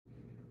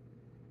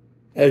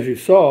As you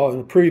saw in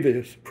a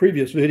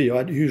previous video,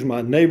 I used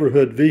my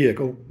neighborhood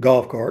vehicle,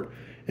 golf cart,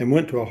 and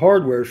went to a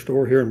hardware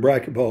store here in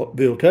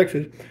Bracketville,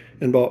 Texas,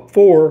 and bought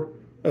 4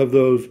 of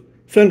those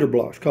cinder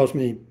blocks. Cost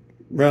me,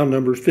 round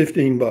numbers,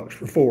 15 bucks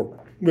for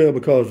 4. Well,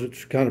 because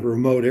it's kind of a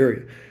remote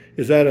area.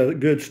 Is that a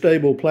good,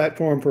 stable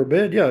platform for a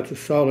bed? Yeah, it's a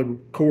solid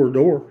core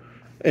door.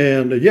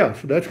 And yeah,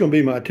 so that's going to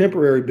be my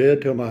temporary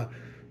bed till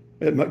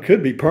it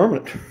could be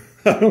permanent.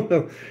 I don't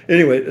know.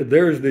 Anyway,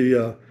 there's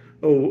the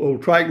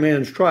old trike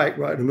man's trike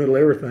right in the middle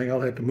of everything.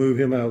 I'll have to move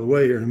him out of the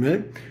way here in a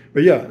minute.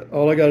 But yeah,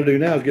 all I got to do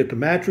now is get the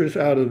mattress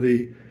out of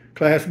the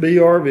Class B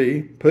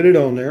RV, put it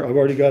on there. I've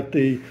already got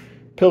the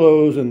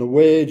pillows and the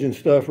wedge and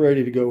stuff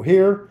ready to go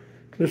here.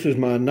 This is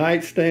my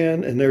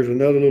nightstand, and there's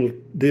another little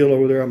deal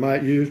over there I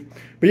might use.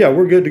 But yeah,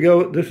 we're good to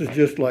go. This is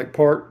just like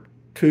part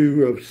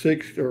 2 of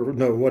 6, or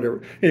no,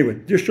 whatever.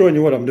 Anyway, just showing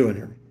you what I'm doing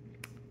here.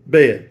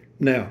 Bed.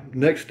 Now,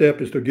 next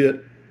step is to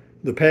get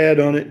the pad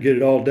on it, get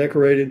it all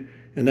decorated,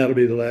 and that'll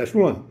be the last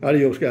one.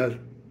 Adios, guys.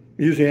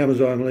 Use the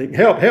Amazon link.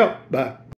 Help, help. Bye.